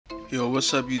Yo,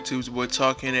 what's up YouTube? It's boy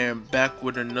talking and back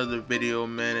with another video,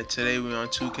 man. And today we on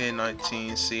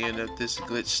 2K19 seeing if this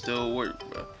glitch still work,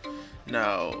 bro.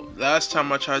 Now, last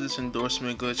time I tried this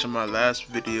endorsement glitch in my last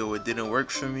video, it didn't work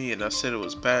for me and I said it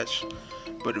was patched.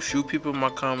 But a few people in my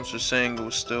comments were saying it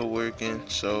was still working,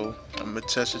 so I'm gonna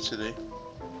test it today.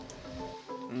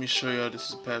 Let me show y'all this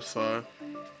is patch 5.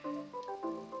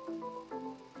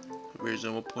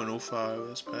 Version 1.05,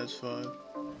 that's patch 5.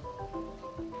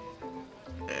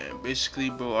 And basically,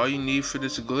 bro, all you need for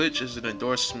this glitch is an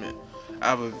endorsement. I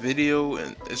have a video,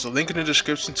 and there's a link in the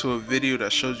description to a video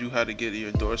that shows you how to get your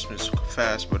endorsements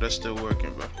fast, but that's still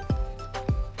working, bro.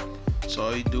 So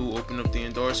all you do, open up the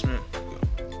endorsement.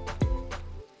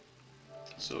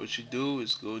 So what you do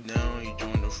is go down, you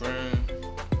join the friend.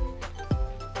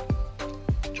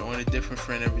 Join a different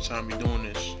friend every time you're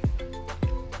doing this.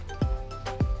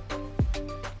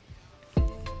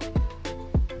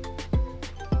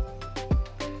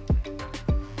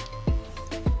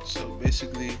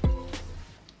 Basically,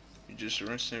 you just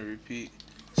rinse and repeat.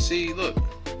 See, look,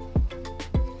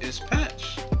 it's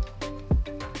patched.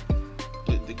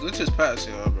 The glitch is patched,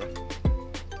 y'all, bro.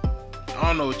 I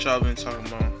don't know what y'all been talking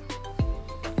about.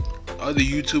 Other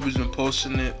YouTubers been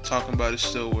posting it, talking about it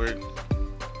still work,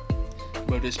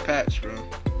 but it's patched, bro.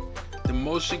 The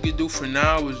most you can do for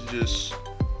now is just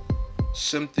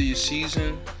sim through your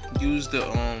season. Use the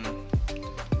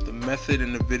method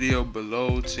in the video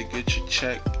below to get your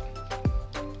check.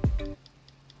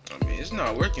 It's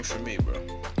not working for me, bro,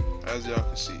 as y'all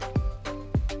can see.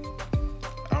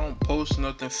 I don't post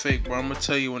nothing fake, bro. I'm gonna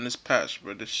tell you when it's patched,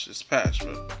 bro. This is patched,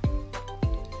 bro.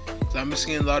 So I've been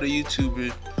seeing a lot of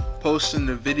YouTubers posting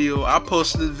the video. I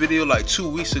posted this video like 2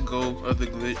 weeks ago of the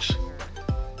glitch,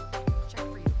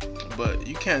 but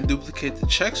you can't duplicate the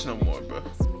checks no more, bro.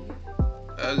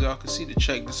 As y'all can see, the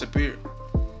check disappeared.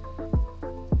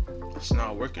 It's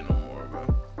not working no more, bro.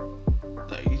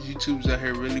 Like, these YouTubers out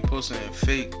here really posting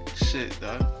fake shit,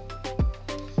 dog.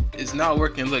 It's not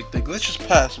working. Look, the glitch is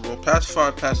passed, bro. Patch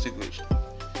 5 passed the glitch.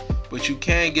 But you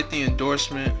can get the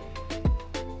endorsement.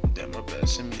 Damn, my bad.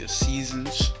 Send me your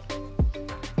seasons.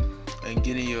 And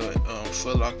getting your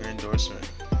Foot Locker endorsement.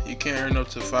 You can earn up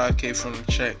to 5K from the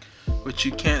check. But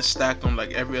you can't stack them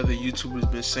like every other YouTuber's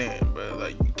been saying, bro.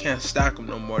 Like, you can't stack them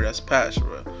no more. That's patched,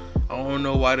 bro. I don't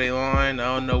know why they lying.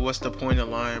 I don't know what's the point of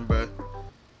lying, bro.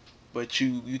 But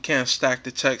you can't stack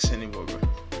the checks anymore, bro.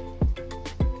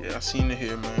 Yeah, I seen it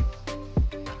here, man.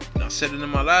 And I said it in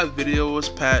my last video, it was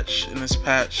patched, and it's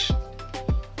patched.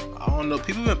 I don't know,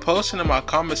 people been posting in my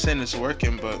comments saying it's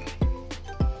working, but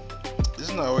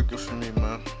it's not working for me,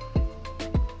 man.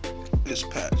 It's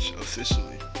patched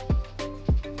officially.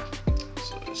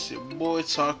 So it's your boy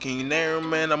talking there,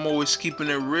 man. I'm always keeping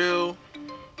it real.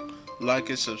 Like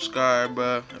and subscribe,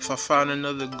 bro. If I find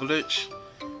another glitch,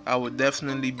 I would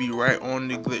definitely be right on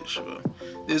the glitch, bro.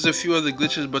 There's a few other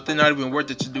glitches, but they're not even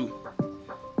worth it to do.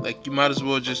 Like, you might as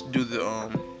well just do the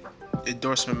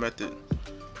endorsement method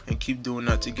and keep doing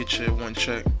that to get your one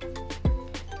check.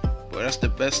 But that's the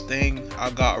best thing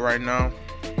I got right now.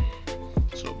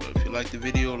 So, but if you like the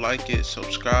video, like it,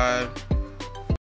 subscribe.